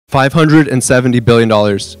$570 billion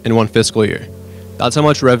in one fiscal year. That's how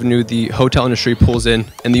much revenue the hotel industry pulls in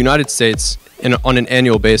the United States on an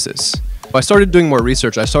annual basis. I started doing more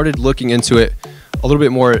research. I started looking into it a little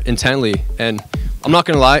bit more intently, and I'm not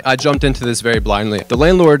gonna lie, I jumped into this very blindly. The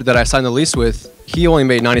landlord that I signed the lease with, he only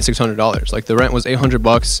made $9,600. Like, the rent was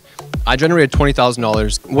 $800. I generated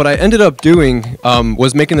 $20,000. What I ended up doing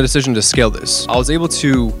was making the decision to scale this. I was able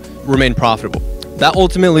to remain profitable. That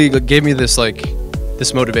ultimately gave me this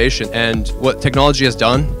motivation, and what technology has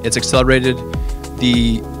done, it's accelerated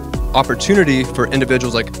the opportunity for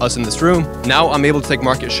individuals like us in this room. Now I'm able to take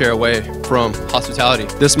market share away from hospitality.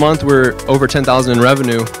 This month we're over 10,000 in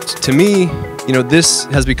revenue. To me, this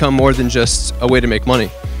has become more than just a way to make money.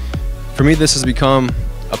 For me, this has become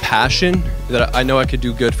a passion that I know I could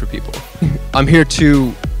do good for people. I'm here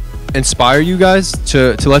to inspire you guys,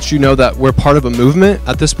 to let you know that we're part of a movement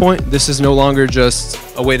at this point. This is no longer just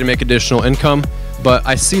a way to make additional income, but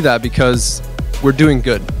I see that because we're doing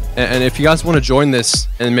good. And if you guys want to join this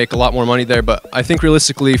and make a lot more money there, but I think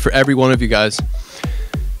realistically for every one of you guys,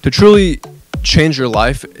 to truly change your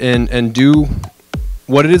life and do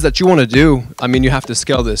what it is that you want to do, you have to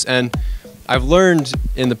scale this. And I've learned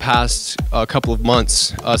in the past couple of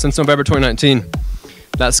months, since November 2019,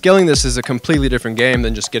 that scaling this is a completely different game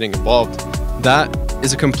than just getting involved. That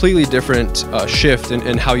is a completely different shift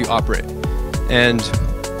in how you operate. And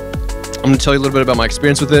I'm going to tell you a little bit about my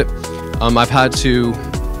experience with it. I've had to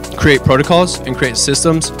create protocols and create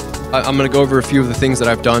systems. I'm going to go over a few of the things that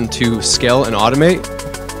I've done to scale and automate.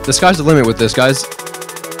 The sky's the limit with this, guys.